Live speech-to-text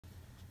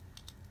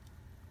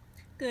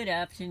Good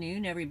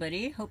afternoon,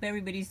 everybody. Hope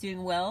everybody's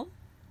doing well.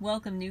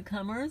 Welcome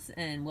newcomers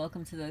and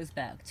welcome to those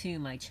back to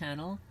my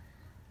channel.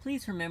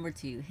 Please remember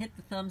to hit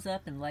the thumbs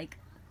up and like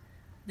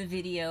the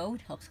video.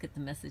 It helps get the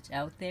message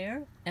out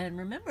there. And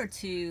remember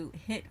to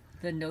hit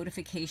the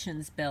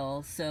notifications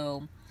bell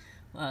so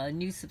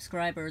new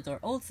subscribers or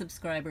old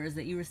subscribers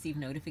that you receive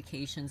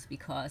notifications,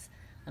 because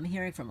I'm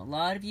hearing from a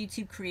lot of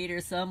YouTube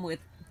creators, some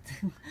with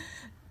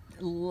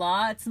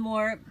lots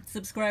more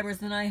subscribers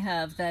than I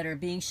have, that are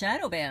being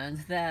shadow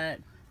banned, that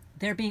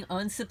they're being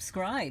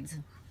unsubscribed.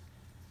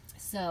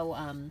 So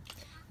in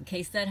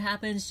case that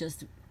happens,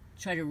 just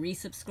try to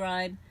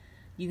resubscribe.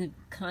 You can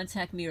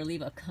contact me or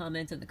leave a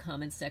comment in the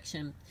comment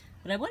section.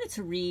 But I wanted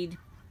to read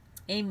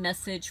a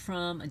message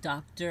from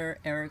Dr.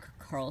 Eric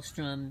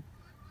Karlstrom.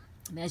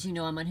 As you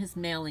know, I'm on his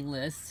mailing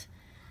list,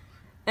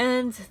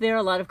 and there are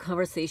a lot of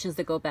conversations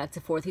that go back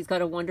and forth. He's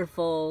got a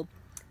wonderful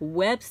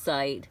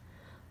website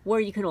where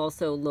you can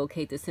also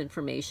locate this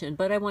information,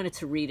 but I wanted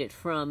to read it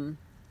from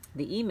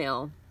the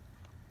email.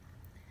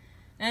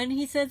 And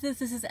he says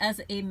this is as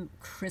a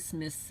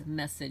Christmas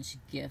message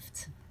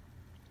gift.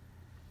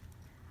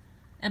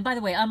 And by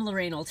the way, I'm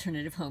Lorraine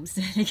Alternative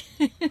Homesteading.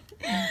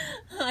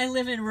 I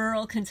live in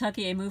rural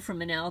Kentucky. I moved from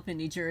Manalapan,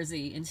 New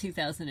Jersey in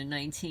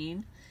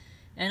 2019.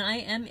 And I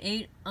am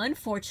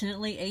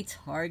unfortunately a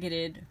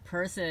targeted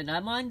person.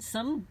 I'm on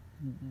some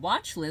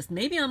watch list.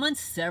 Maybe I'm on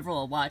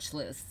several watch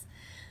lists.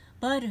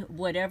 But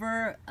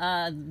whatever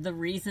the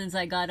reasons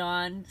I got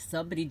on,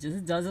 somebody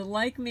just doesn't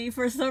like me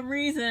for some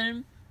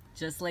reason.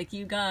 Just like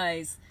you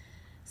guys.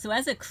 So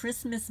as a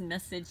Christmas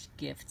message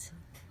gift,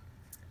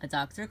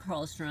 Dr.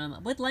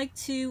 Karlstrom would like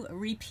to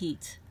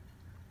repeat,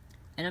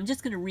 and I'm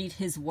just going to read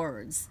his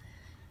words,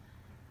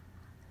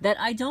 that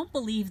I don't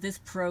believe this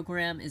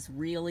program is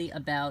really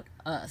about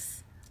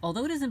us.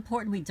 Although it is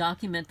important we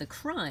document the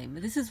crime,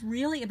 this is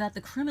really about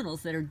the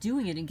criminals that are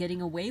doing it and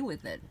getting away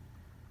with it.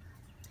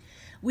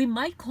 We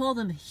might call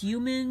them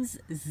humans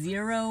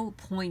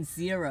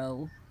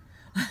 0.0,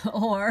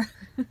 or,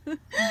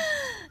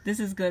 this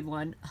is a good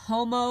one,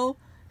 Homo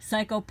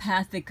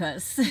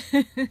psychopathicus.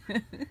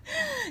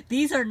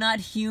 These are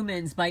not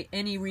humans by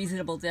any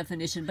reasonable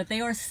definition, but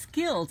they are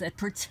skilled at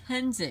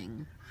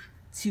pretending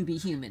to be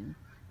human.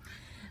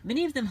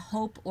 Many of them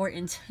hope or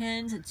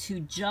intend to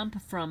jump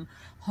from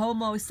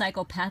Homo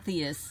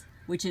psychopathicus,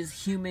 which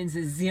is humans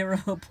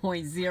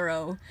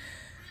 0.0,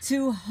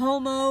 to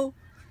Homo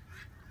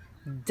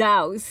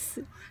deus,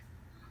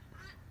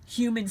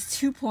 humans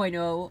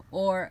 2.0,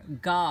 or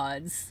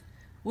gods,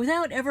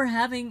 without ever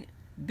having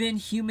been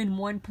human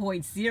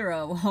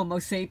 1.0, Homo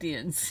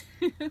sapiens.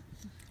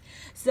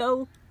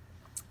 So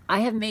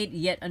I have made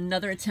yet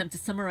another attempt to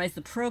summarize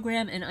the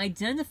program and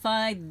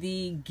identify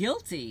the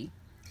guilty,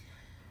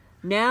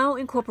 now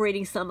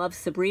incorporating some of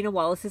Sabrina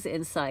Wallace's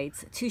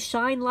insights to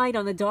shine light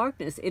on the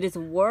darkness. It is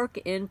work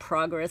in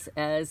progress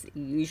as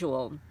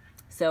usual.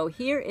 So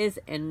here is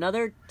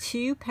another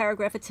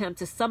 2-paragraph attempt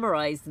to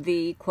summarize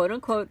the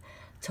quote-unquote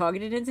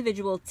targeted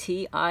individual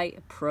TI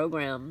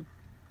program.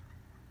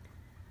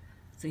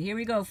 So here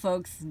we go,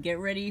 folks. Get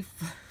ready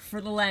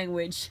for the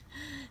language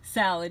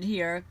salad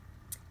here.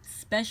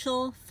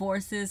 Special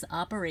Forces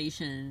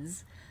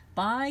Operations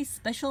by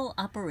Special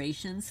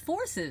Operations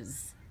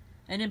Forces.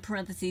 And in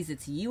parentheses,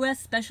 it's U.S.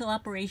 Special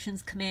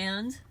Operations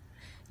Command,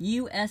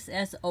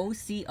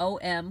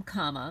 USSOCOM,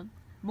 comma,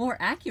 more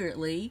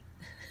accurately,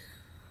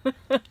 oh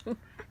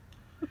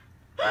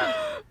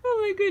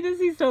my goodness,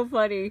 he's so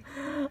funny,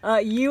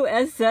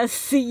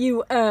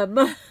 USSCUM,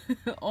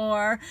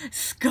 or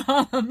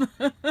SCUM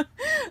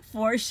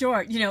for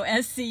short, you know,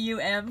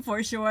 SCUM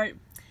for short.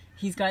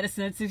 He's got a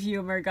sense of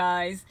humor,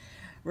 guys.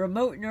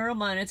 Remote neural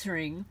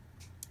monitoring,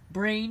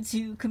 brain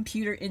to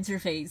computer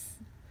interface,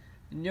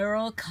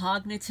 neural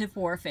cognitive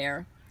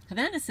warfare,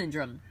 Havana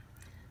Syndrome,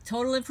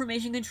 total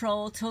information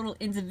control, total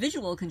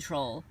individual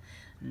control,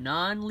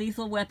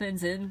 non-lethal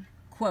weapons in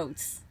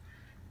quotes,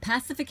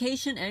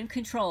 pacification and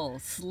control,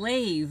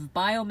 slave,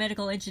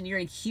 biomedical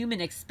engineering, human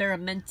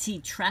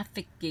experimentee,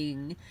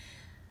 trafficking,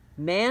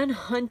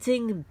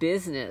 man-hunting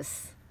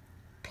business,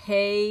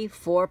 pay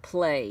for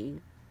play,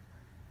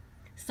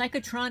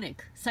 psychotronic,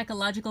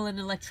 psychological and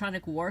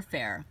electronic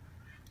warfare,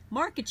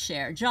 market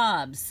share,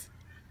 jobs,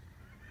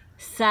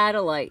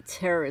 satellite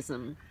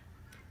terrorism,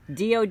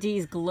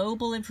 DoD's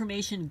global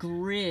information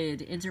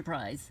grid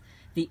enterprise,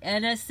 the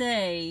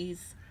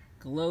NSA's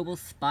Global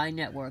Spy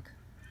Network,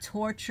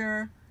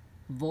 torture,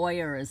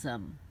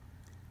 voyeurism,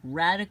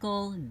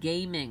 radical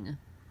gaming,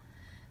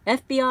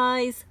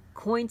 FBI's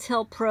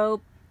COINTELPRO,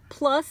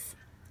 plus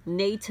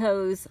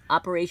NATO's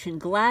Operation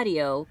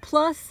Gladio,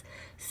 plus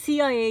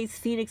CIA's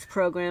Phoenix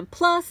program,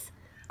 plus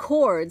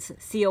CORD's,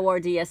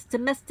 CORDS,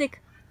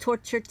 domestic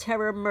torture,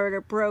 terror,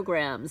 murder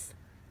programs,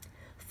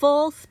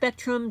 full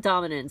spectrum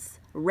dominance,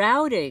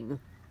 routing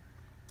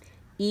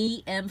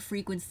EM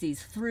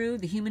frequencies through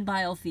the human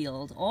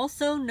biofield,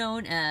 also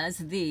known as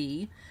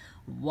the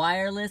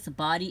Wireless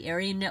Body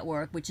Area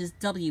Network, which is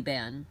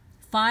WBAN,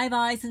 Five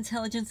Eyes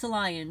Intelligence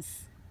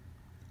Alliance,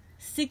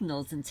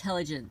 Signals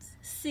Intelligence,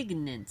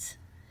 SIGINT,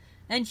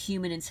 and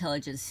human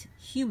intelligence,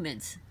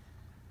 HUMINT.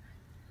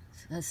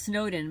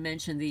 Snowden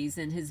mentioned these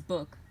in his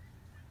book,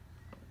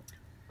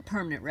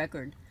 Permanent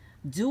Record.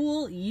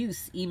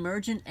 Dual-use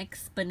emergent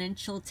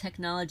exponential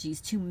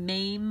technologies to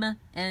maim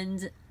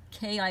and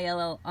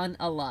kill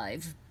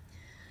unalive.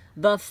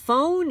 The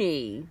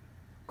phony,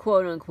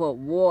 quote-unquote,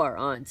 war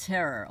on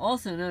terror,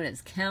 also known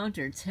as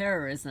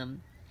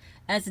counter-terrorism,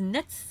 as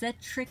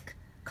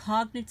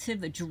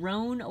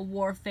net-centric-cognitive-drone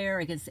warfare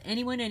against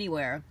anyone,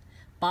 anywhere,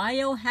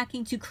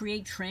 biohacking to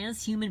create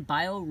transhuman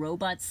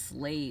biorobot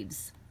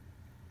slaves.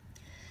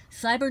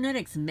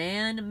 Cybernetics,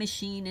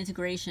 man-machine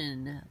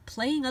integration,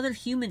 playing other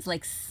humans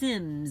like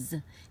Sims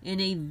in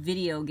a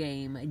video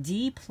game,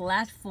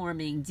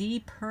 deplatforming,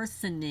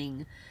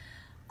 depersoning,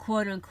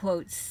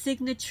 quote-unquote,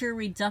 signature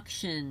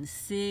reduction,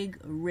 sig-ray-do,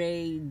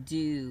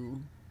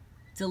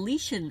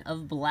 deletion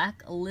of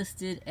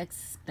blacklisted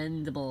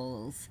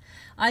expendables,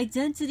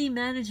 identity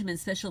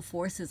management, special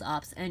forces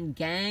ops, and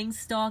gang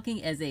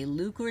stalking as a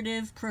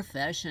lucrative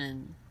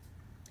profession.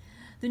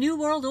 The New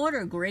World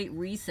Order, Great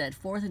Reset,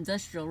 Fourth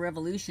Industrial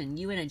Revolution,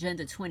 UN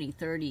Agenda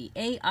 2030,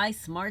 AI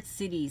Smart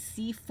Cities,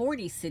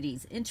 C40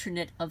 Cities,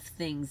 Internet of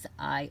Things,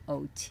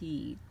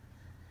 IoT.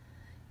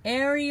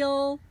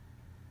 Aerial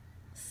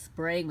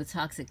spraying with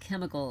toxic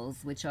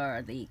chemicals, which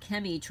are the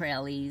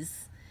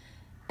chemitrails,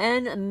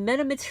 and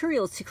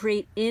metamaterials to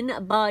create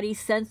in-body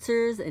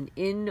sensors and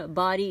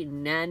in-body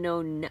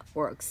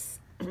nano-networks.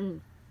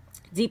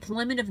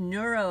 Deployment of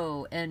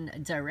neuro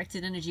and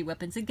directed energy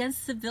weapons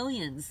against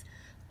civilians.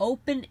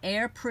 Open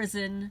air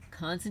prison,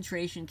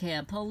 concentration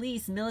camp,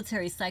 police,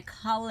 military,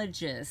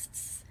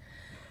 psychologists,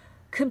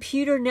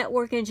 computer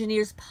network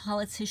engineers,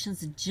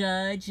 politicians,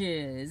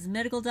 judges,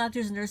 medical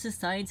doctors, nurses,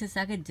 scientists,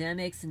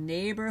 academics,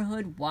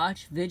 neighborhood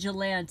watch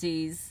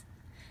vigilantes,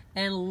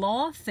 and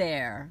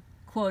lawfare,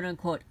 quote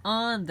unquote,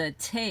 on the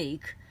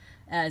take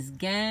as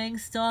gang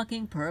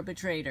stalking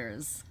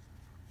perpetrators.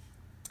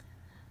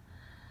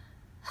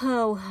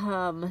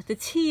 The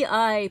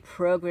TI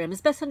program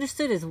is best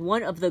understood as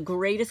one of the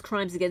greatest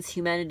crimes against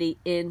humanity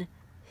in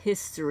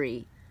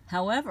history.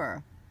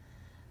 However,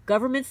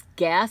 governments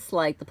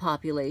gaslight the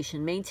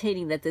population,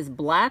 maintaining that this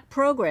black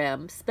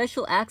program,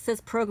 Special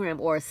Access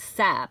Program, or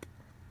SAP,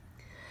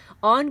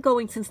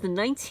 ongoing since the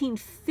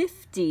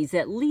 1950s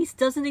at least,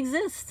 doesn't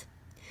exist.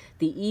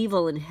 The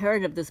evil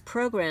inherent of this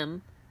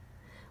program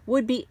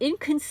would be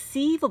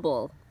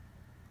inconceivable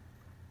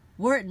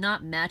were it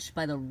not matched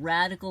by the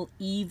radical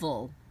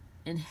evil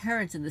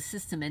inherent in the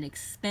system and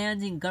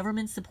expanding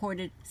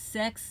government-supported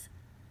sex,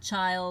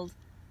 child,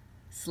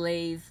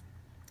 slave,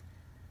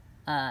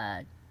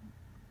 the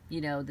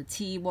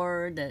T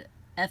word, the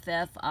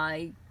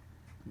FFING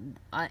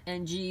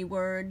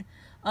word,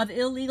 of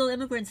illegal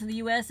immigrants in the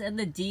U.S. and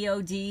the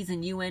DOD's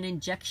and UN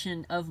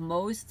injection of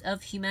most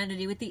of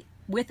humanity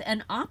with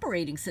an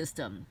operating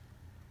system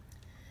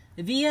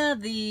via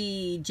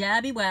the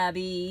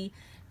jabby-wabby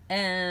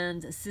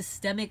and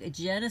systemic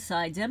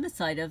genocide,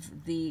 democide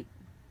of the,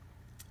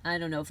 I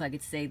don't know if I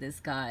could say this,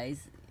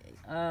 guys,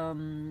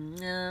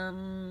 the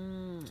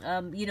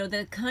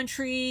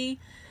countries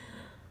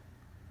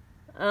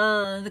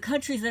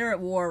that are at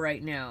war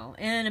right now,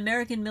 and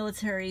American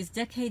military's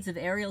decades of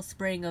aerial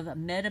spraying of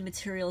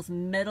metamaterials,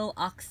 metal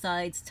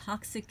oxides,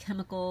 toxic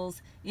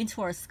chemicals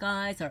into our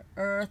skies, our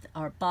earth,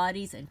 our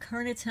bodies, and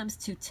current attempts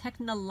to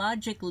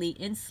technologically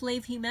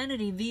enslave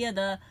humanity via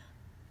the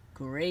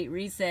Great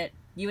Reset,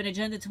 UN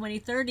Agenda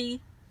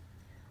 2030.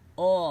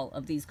 All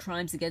of these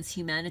crimes against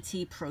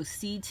humanity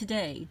proceed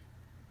today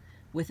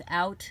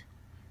without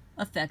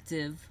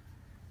effective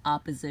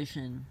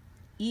opposition.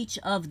 Each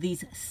of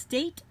these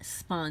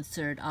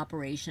state-sponsored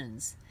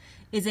operations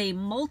is a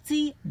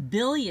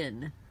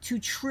multi-billion to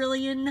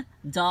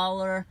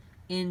trillion-dollar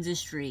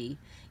industry.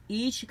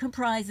 Each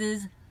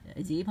comprises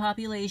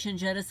depopulation,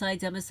 genocide,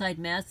 democide,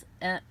 mass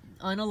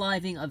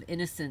unaliving of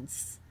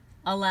innocents.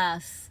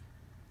 Alas,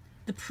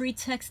 the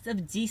pretext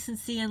of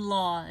decency and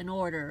law and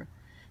order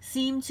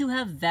seem to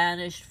have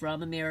vanished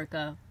from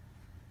America.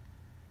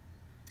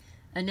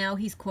 And now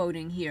he's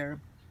quoting here.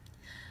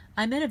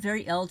 I met a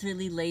very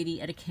elderly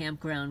lady at a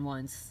campground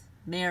once,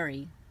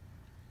 Mary.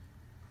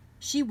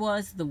 She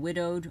was the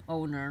widowed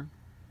owner.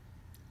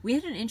 We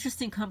had an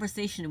interesting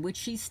conversation in which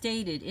she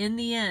stated, in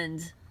the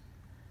end,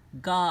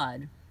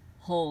 God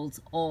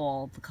holds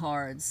all the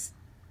cards.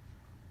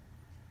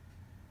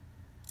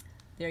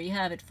 There you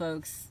have it,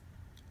 folks.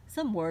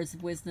 Some words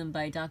of wisdom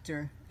by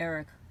Dr.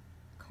 Eric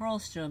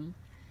Karlstrom,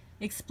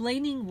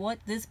 explaining what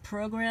this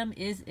program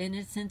is in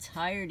its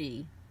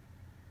entirety.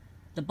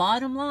 The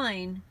bottom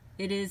line,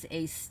 it is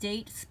a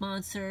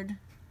state-sponsored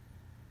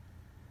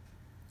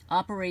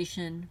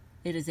operation.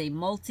 It is a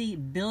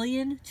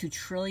multi-billion to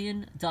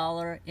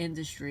trillion-dollar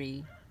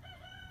industry.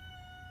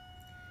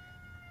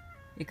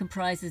 It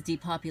comprises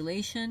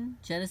depopulation,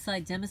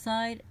 genocide,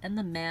 democide, and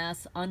the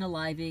mass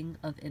unaliving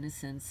of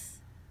innocents.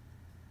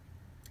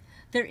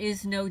 There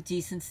is no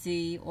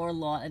decency or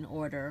law and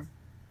order.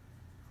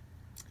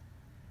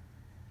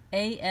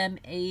 America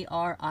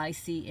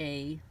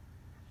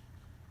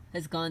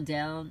has gone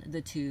down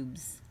the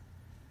tubes.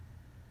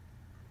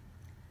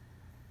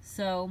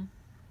 So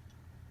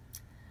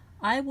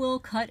I will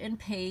cut and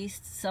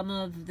paste some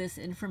of this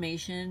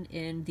information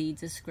in the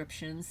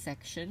description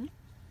section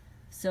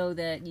so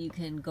that you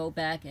can go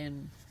back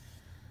and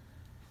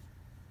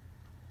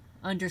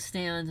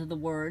understand the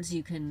words.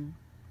 You can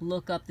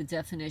look up the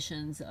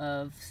definitions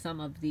of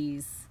some of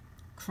these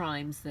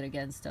crimes that are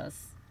against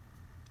us.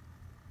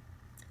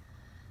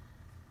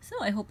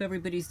 So I hope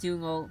everybody's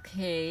doing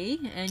okay.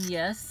 And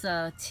yes,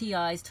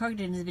 TIs,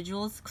 targeted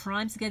individuals,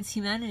 crimes against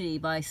humanity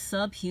by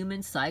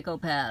subhuman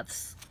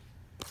psychopaths.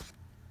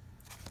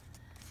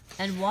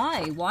 And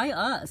why? Why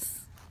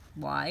us?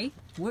 Why?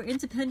 We're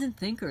independent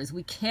thinkers.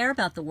 We care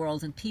about the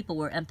world and people.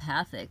 We're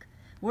empathic.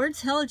 We're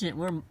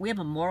intelligent. We have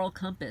a moral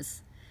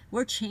compass.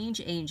 We're change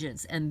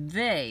agents, and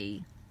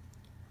they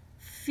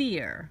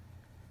fear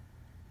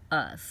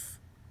us.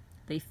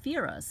 They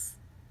fear us.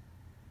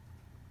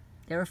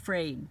 They're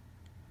afraid.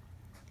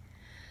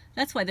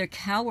 That's why they're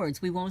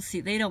cowards. We won't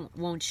see. They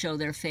won't show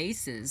their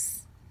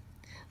faces.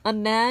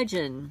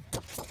 Imagine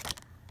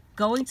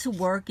going to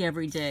work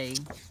every day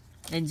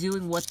and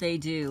doing what they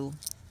do,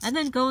 and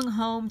then going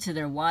home to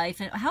their wife.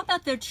 And how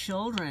about their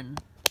children?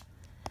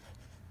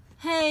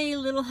 Hey,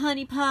 little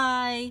honey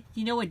pie,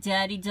 you know what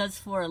daddy does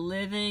for a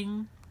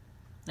living?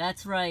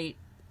 That's right.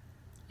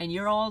 And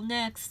you're all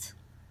next.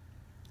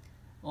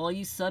 All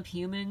you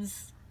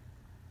subhumans.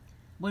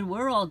 When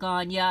we're all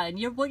gone, yeah, and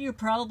what you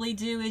probably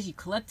do is you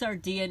collect our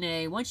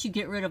DNA once you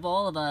get rid of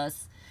all of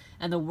us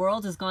and the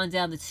world has gone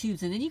down the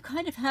tubes, and then you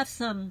kind of have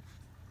some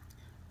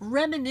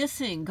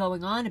reminiscing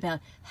going on about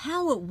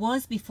how it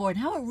was before and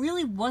how it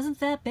really wasn't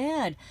that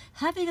bad.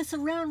 Having us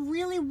around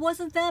really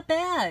wasn't that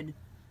bad.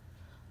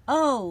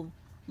 Oh,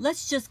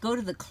 let's just go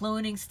to the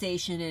cloning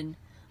station and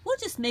we'll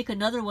just make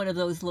another one of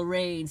those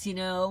Lorraines, you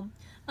know.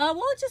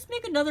 We'll just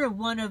make another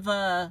one of,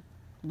 well,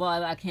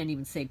 I can't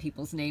even say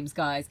people's names,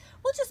 guys.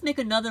 We'll just make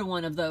another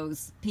one of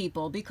those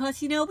people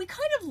because, you know, we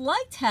kind of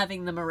liked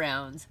having them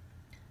around.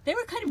 They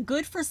were kind of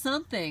good for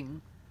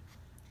something.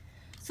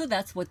 So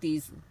that's what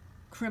these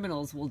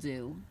criminals will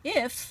do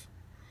if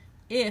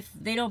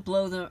they don't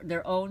blow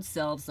their own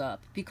selves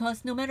up.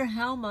 Because no matter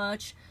how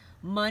much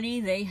money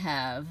they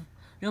have,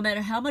 no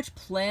matter how much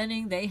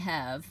planning they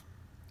have,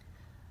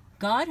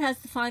 God has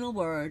the final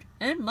word,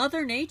 and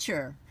Mother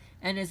Nature.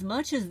 And as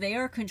much as they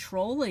are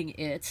controlling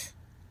it,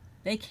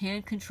 they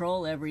can't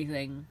control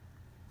everything.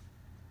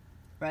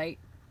 Right?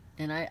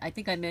 And I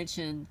think I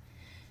mentioned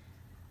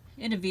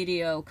in a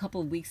video a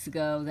couple of weeks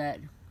ago that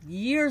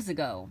years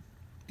ago,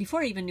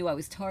 before I even knew I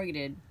was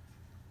targeted,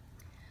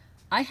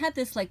 I had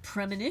this like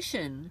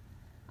premonition.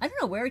 I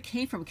don't know where it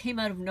came from. It came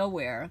out of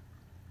nowhere.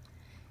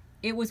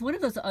 It was one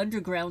of those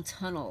underground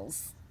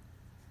tunnels.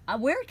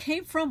 Where it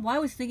came from, why I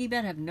was thinking about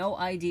it, I have no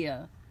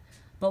idea.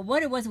 But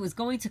what it was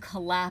going to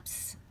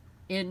collapse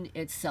in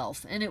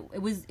itself. And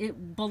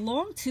it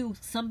belonged to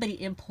somebody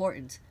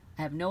important.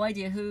 I have no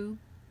idea who,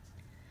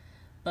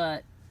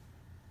 but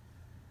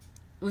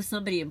it was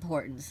somebody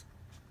important.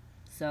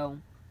 So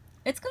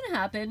it's going to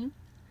happen.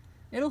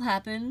 It'll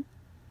happen.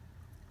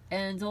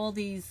 And all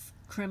these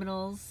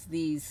criminals,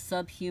 these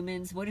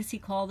subhumans, what does he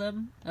call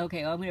them?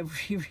 Okay, I'm going to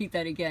reread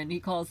that again. He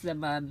calls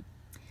them,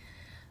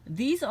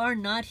 these are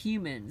not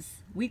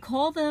humans. We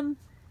call them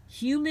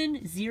human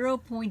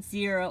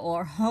 0.0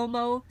 or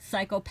Homo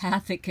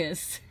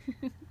psychopathicus.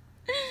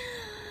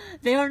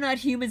 They are not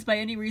humans by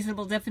any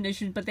reasonable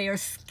definition, but they are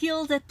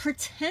skilled at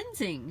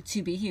pretending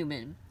to be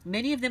human.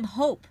 Many of them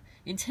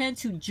intend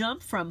to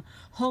jump from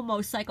Homo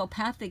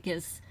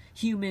psychopathicus,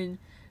 human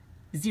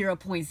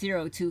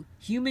 0.0, to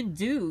human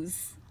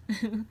deus,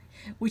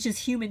 which is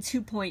human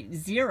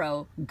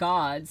 2.0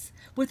 gods,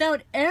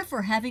 without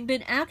ever having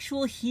been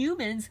actual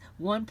humans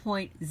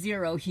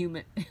 1.0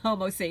 human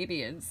Homo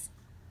sapiens.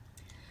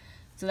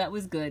 So that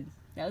was good.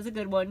 That was a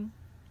good one.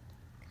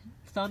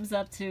 Thumbs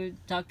up to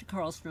Dr.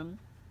 Karlstrom.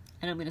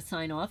 And I'm going to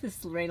sign off. This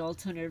is Lorraine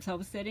Alternative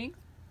Homesteading.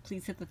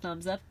 Please hit the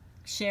thumbs up.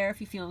 Share if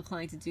you feel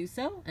inclined to do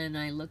so. And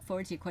I look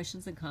forward to your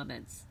questions and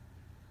comments.